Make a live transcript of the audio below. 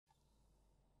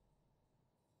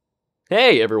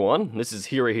Hey everyone, this is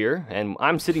Hira here, and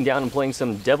I'm sitting down and playing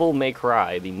some Devil May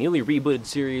Cry, the newly rebooted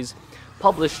series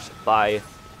published by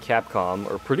Capcom,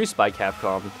 or produced by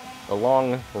Capcom, a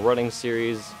long-running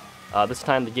series. This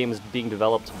time the game is being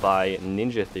developed by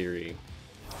Ninja Theory.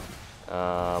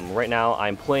 Right now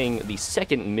I'm playing the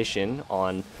second mission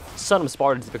on Son of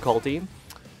Sparda difficulty.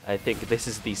 I think this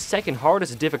is the second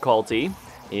hardest difficulty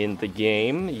in the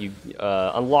game. You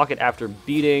unlock it after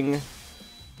beating...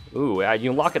 you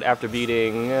unlock it after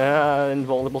beating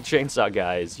invulnerable chainsaw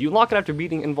guys. You unlock it after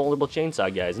beating invulnerable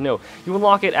chainsaw guys. No, you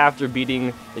unlock it after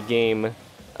beating the game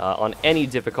on any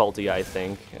difficulty, I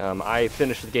think. I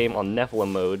finished the game on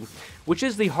Nephilim mode, which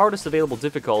is the hardest available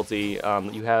difficulty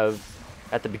that you have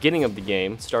at the beginning of the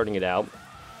game, starting it out.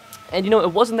 And you know,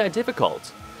 it wasn't that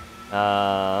difficult.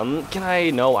 Can I?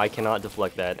 No, I cannot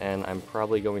deflect that, and I'm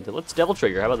probably going to... Let's Devil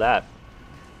Trigger, how about that?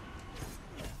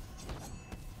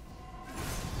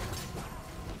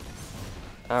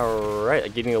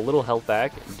 Alright, getting a little health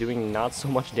back, doing not so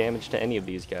much damage to any of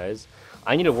these guys.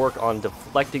 I need to work on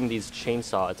deflecting these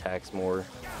chainsaw attacks more.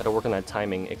 Gotta work on that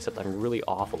timing, except I'm really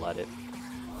awful at it.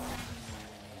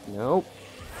 Nope.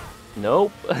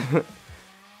 Nope.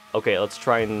 Okay, let's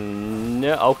try and...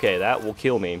 No, okay, that will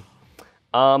kill me.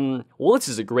 Well, this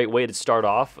is a great way to start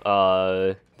off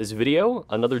this video,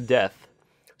 another death.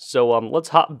 So let's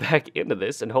hop back into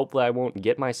this, and hopefully I won't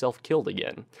get myself killed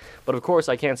again. But of course,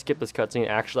 I can't skip this cutscene.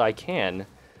 Actually, I can.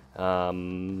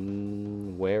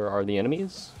 Where are the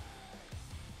enemies?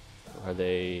 Are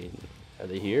they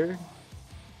here?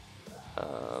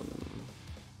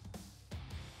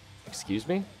 Excuse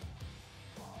me?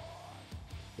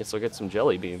 Guess I'll get some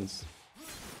jelly beans.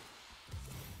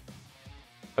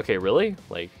 Okay, really?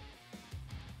 Like,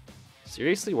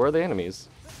 seriously? Where are the enemies?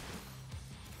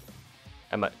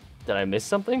 Did I miss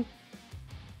something?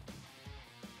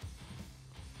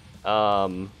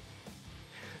 So,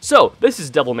 this is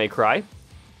Devil May Cry.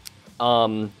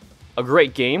 A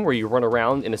great game where you run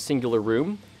around in a singular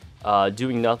room,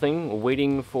 doing nothing,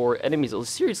 waiting for enemies. Oh,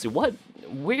 seriously, what?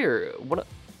 Where? What?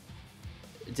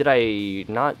 Did I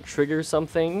not trigger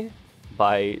something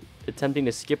by attempting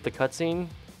to skip the cutscene?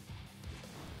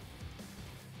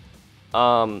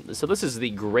 So this is the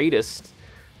greatest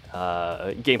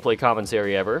gameplay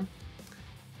commentary ever.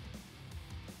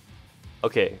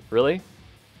 Okay, really?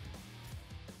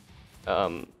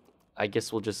 I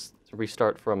guess we'll just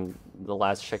restart from the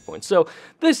last checkpoint. So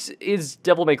this is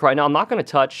Devil May Cry. Now I'm not gonna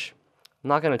touch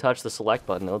the select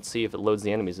button. Let's see if it loads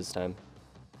the enemies this time.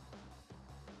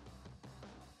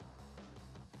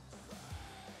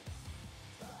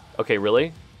 Okay,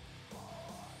 really?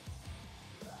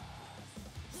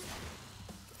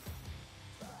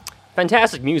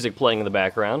 Fantastic music playing in the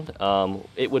background.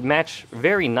 It would match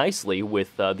very nicely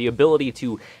with the ability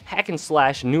to hack and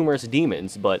slash numerous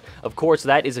demons, but of course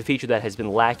that is a feature that has been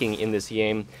lacking in this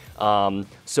game.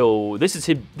 So this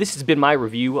has been my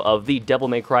review of the Devil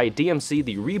May Cry DmC,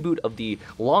 the reboot of the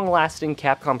long-lasting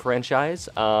Capcom franchise,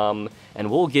 and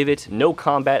we'll give it no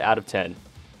combat out of 10.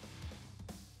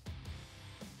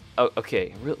 Oh,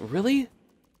 okay, really?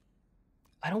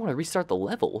 I don't want to restart the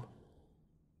level.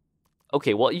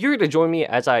 Okay, well, you're going to join me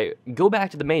as I go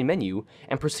back to the main menu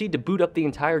and proceed to boot up the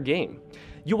entire game.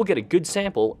 You will get a good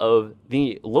sample of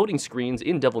the loading screens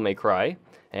in Devil May Cry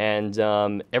and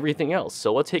everything else.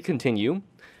 So let's hit continue.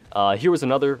 Here was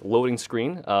another loading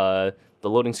screen. The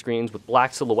loading screens with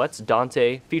black silhouettes,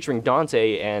 featuring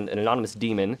Dante and an anonymous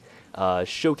demon,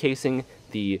 showcasing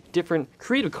the different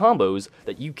creative combos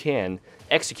that you can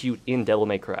execute in Devil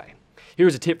May Cry.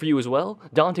 Here's a tip for you as well.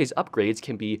 Dante's upgrades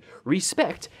can be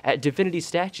respect at Divinity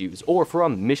statues or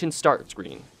from mission start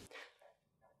screen.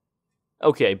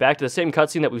 Okay, back to the same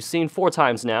cutscene that we've seen 4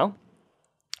 times now.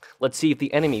 Let's see if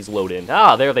the enemies load in.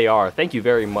 Ah, there they are. Thank you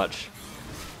very much.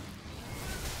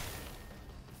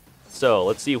 So,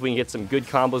 let's see if we can get some good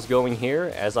combos going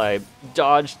here as I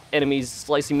dodge enemies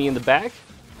slicing me in the back.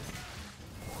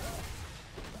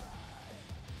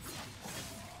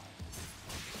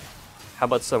 How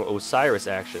about some Osiris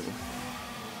action?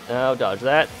 Oh, dodge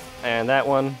that, and that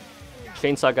one.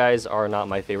 Chainsaw guys are not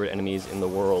my favorite enemies in the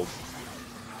world.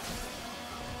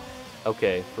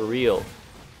 Okay, for real.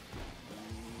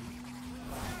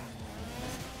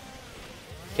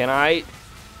 Can I?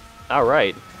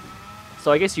 Alright.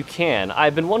 So I guess you can.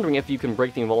 I've been wondering if you can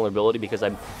break the invulnerability because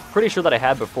I'm pretty sure that I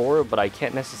have before, but I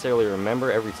can't necessarily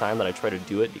remember every time that I try to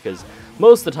do it because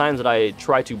most of the times that I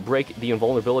try to break the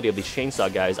invulnerability of these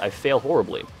chainsaw guys, I fail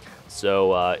horribly.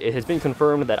 So it has been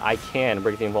confirmed that I can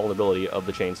break the invulnerability of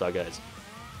the chainsaw guys.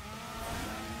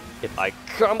 If I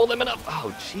combo them enough.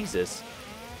 Oh, Jesus.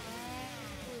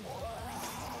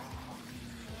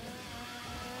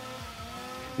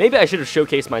 Maybe I should have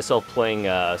showcased myself playing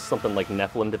something like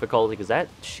Nephilim difficulty, because that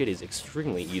shit is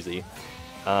extremely easy.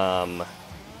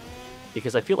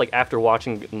 Because I feel like after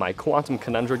watching my Quantum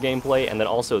Conundrum gameplay, and then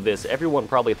also this, everyone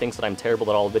probably thinks that I'm terrible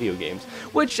at all video games,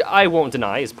 which I won't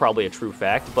deny is probably a true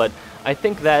fact, but I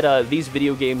think that these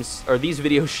video games, or these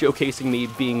videos showcasing me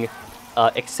being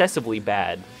excessively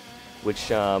bad, which,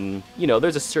 you know,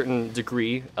 there's a certain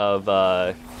degree of,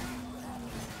 there's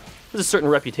a certain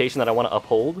reputation that I want to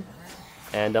uphold,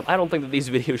 and I don't think that these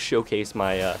videos showcase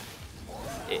my,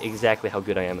 exactly how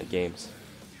good I am at games,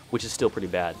 which is still pretty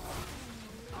bad.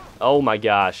 Oh my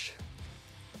gosh.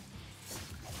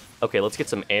 Okay, let's get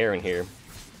some air in here.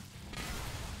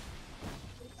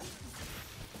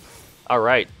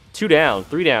 Alright, 2 down,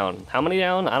 3 down. How many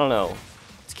down? I don't know.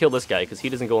 Let's kill this guy, because he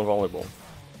doesn't go invulnerable.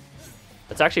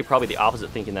 That's actually probably the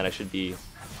opposite thinking that I should be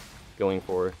going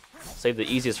for. Save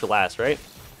the easiest for last, right?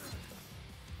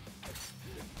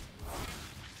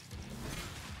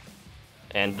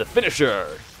 And the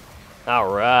finisher!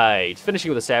 Alright,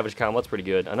 finishing with a savage combo, that's pretty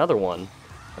good. Another one.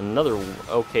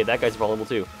 Okay, that guy's vulnerable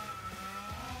too.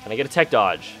 Can I get a tech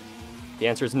dodge? The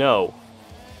answer is no.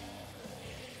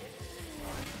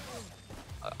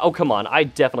 Oh, come on, I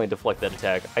definitely deflect that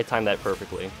attack. I timed that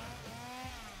perfectly.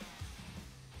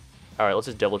 Alright, let's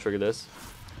just Devil Trigger this,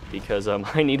 because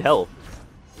I need help.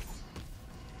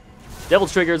 Devil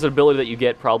Trigger is an ability that you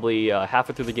get probably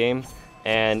halfway through the game,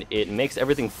 and it makes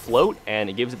everything float, and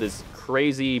it gives it this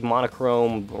crazy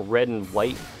monochrome red and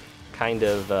white kind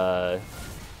of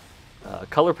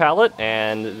color palette,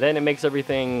 and then it makes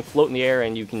everything float in the air,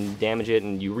 and you can damage it,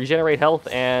 and you regenerate health,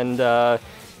 and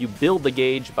you build the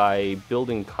gauge by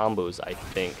building combos, I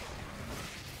think.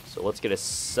 So let's get a...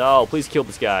 Oh, please kill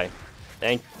this guy.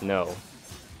 No.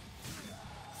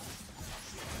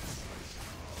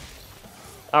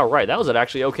 Alright, that was an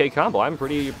actually okay combo. I'm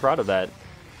pretty proud of that.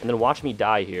 And then watch me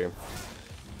die here.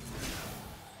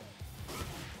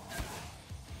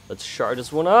 Let's shard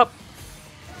this one up.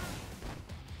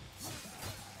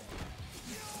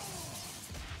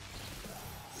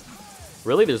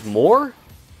 Really? There's more?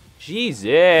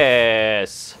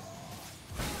 Jesus!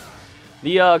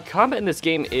 The combat in this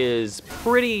game is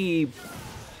pretty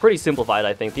simplified,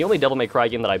 I think. The only Devil May Cry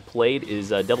game that I played is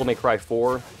Devil May Cry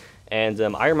 4, and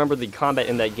I remember the combat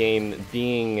in that game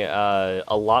being a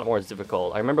lot more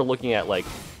difficult. I remember looking at, like,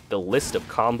 the list of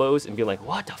combos and being like,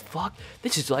 what the fuck?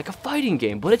 This is like a fighting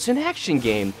game, but it's an action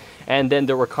game! And then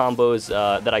there were combos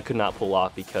that I could not pull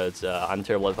off because I'm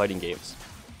terrible at fighting games.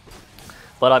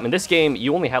 But in this game,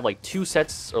 you only have like 2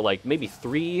 sets, or like maybe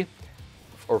 3,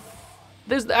 or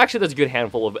there's a good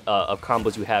handful of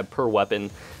combos you have per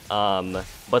weapon,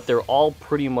 but they're all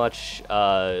pretty much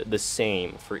the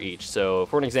same for each. So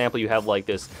for an example, you have like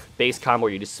this base combo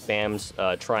where you just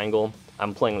spam triangle.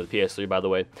 I'm playing with the PS3, by the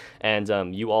way,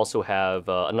 and you also have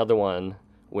another one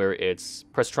where it's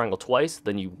press triangle twice,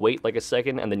 then you wait like a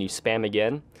second, and then you spam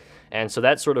again. And so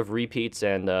that sort of repeats,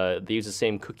 and they use the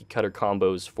same cookie-cutter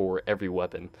combos for every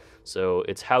weapon. So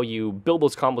it's how you build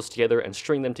those combos together and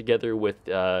string them together with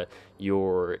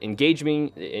your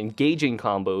engaging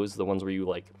combos, the ones where you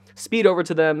like speed over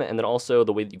to them, and then also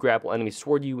the way that you grapple enemies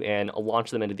toward you and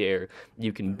launch them into the air.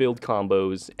 You can build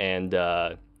combos and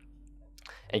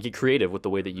get creative with the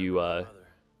way that you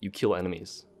kill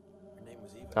enemies.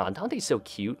 Dante's so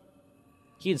cute.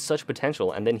 He had such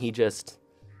potential, and then he just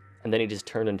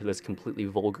turned into this completely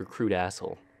vulgar, crude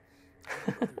asshole.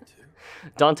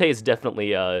 Dante is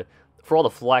definitely, for all the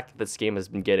flack that this game has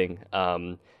been getting,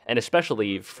 and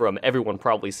especially from everyone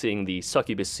probably seeing the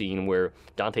succubus scene where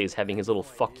Dante is having his little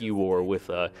fuck you war with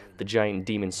the giant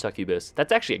demon succubus.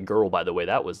 That's actually a girl, by the way.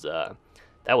 That was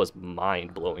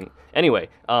mind-blowing. Anyway,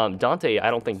 Dante, I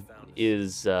don't think,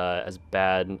 is as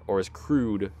bad or as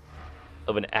crude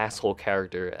of an asshole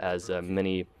character as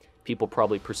many people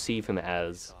probably perceive him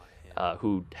as,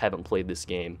 who haven't played this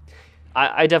game.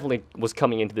 I definitely was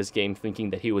coming into this game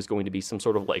thinking that he was going to be some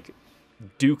sort of like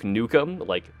Duke Nukem,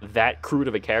 like that crude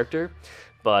of a character,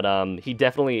 but he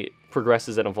definitely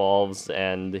progresses and evolves,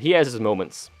 and he has his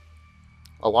moments.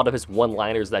 A lot of his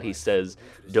one-liners that he says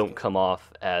don't come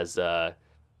off as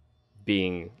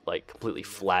being like completely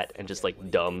flat and just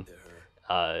like dumb.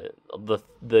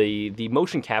 The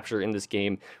motion capture in this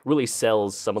game really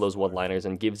sells some of those one-liners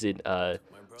and gives it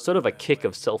sort of a kick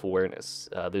of self-awareness.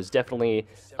 There's definitely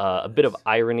a bit of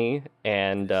irony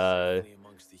and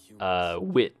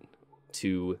wit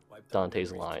to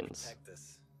Dante's lines.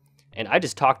 And I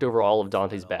just talked over all of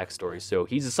Dante's backstory. So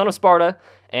he's the son of Sparda,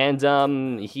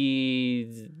 and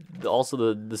he's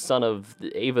also the son of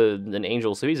Ava, an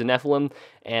angel. So he's a Nephilim,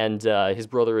 and his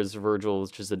brother is Virgil,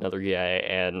 which is another guy,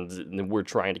 and we're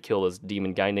trying to kill this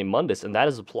demon guy named Mundus. And that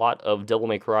is the plot of Devil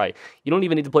May Cry. You don't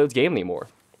even need to play this game anymore.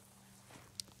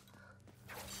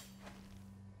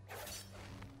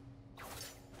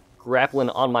 Grappling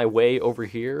on my way over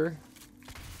here,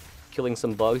 killing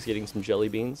some bugs, getting some jelly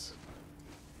beans.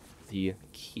 The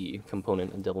key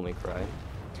component in Devil May Cry.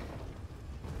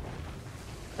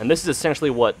 And this is essentially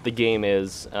what the game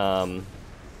is. It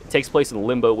takes place in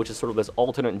Limbo, which is sort of this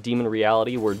alternate demon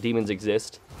reality where demons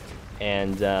exist.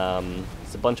 And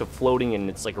it's a bunch of floating, and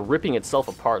it's like ripping itself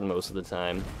apart most of the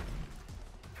time.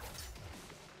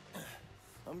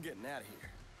 I'm getting out of here.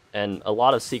 And a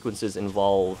lot of sequences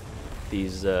involve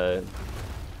these, or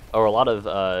a lot of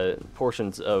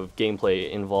portions of gameplay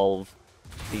involve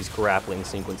these grappling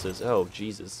sequences. Oh,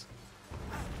 Jesus.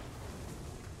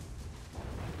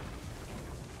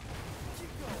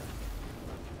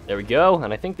 There we go,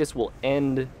 and I think this will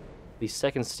end the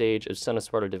second stage of Son of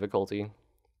Sparda difficulty.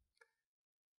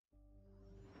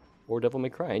 Or Devil May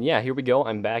Cry. And yeah, here we go,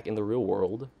 I'm back in the real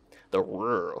world. The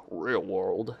real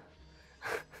world.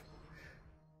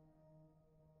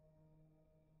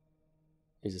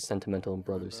 Here's a sentimental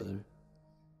brother scene.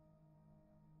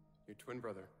 Your twin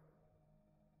brother.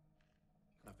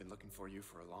 I've been looking for you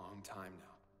for a long time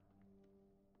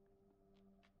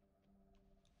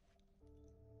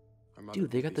now. Dude,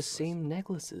 they got the same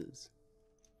necklaces.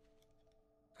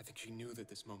 I think she knew that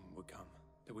this moment would come,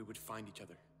 that we would find each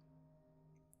other.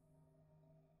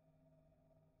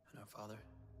 And our father,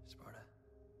 Sparda,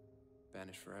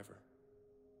 banished forever.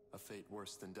 A fate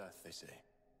worse than death, they say.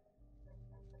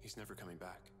 He's never coming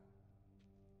back.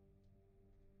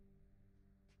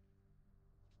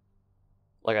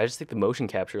 Like, I just think the motion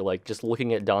capture, like, just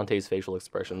looking at Dante's facial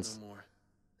expressions, No more.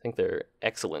 I think they're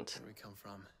excellent. Where we come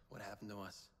from, what happened to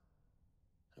us.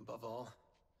 And above all,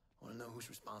 I want to know who's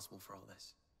responsible for all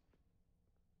this.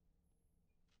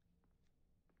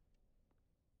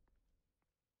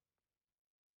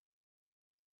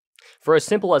 For as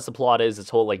simple as the plot is, this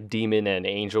whole like demon and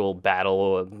angel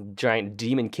battle, a giant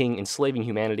demon king enslaving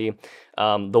humanity,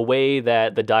 the way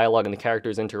that the dialogue and the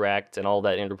characters interact and all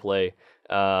that interplay,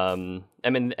 I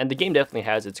mean, and the game definitely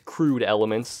has its crude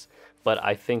elements, but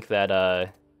I think that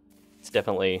it's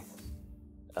definitely,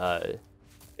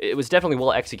 it was definitely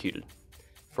well executed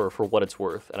for what it's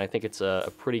worth, and I think it's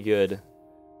a pretty good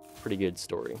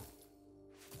story.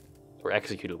 Or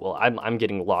executed well. I'm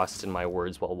getting lost in my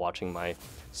words while watching my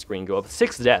screen go up.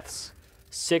 6 deaths.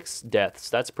 6 deaths.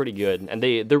 That's pretty good. And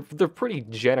they're pretty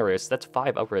generous. That's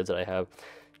 5 upgrades that I have.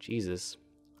 Jesus.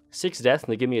 6 deaths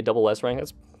and they give me a double S rank.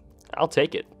 I'll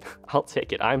take it. I'll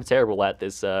take it. I'm terrible at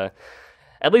this. At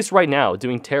least right now,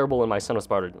 doing terrible in my Son of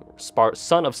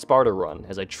Sparda run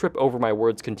as I trip over my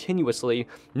words continuously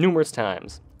numerous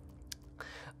times.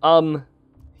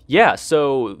 Yeah,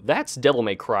 so that's Devil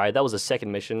May Cry. That was the second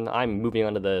mission. I'm moving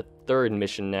on to the third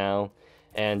mission now.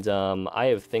 And I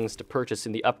have things to purchase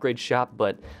in the upgrade shop,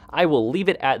 but I will leave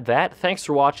it at that. Thanks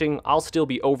for watching. I'll still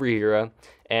be over here.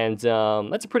 And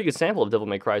that's a pretty good sample of Devil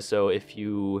May Cry, so if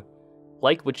you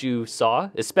like what you saw,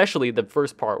 especially the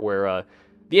first part where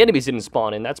the enemies didn't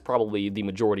spawn in, that's probably the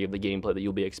majority of the gameplay that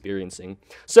you'll be experiencing.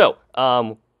 So,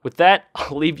 with that,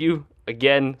 I'll leave you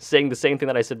again, saying the same thing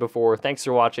that I said before. Thanks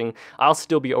for watching. I'll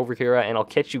still be over here, and I'll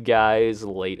catch you guys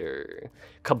later.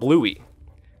 Kablooey.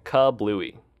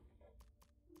 Kablooey.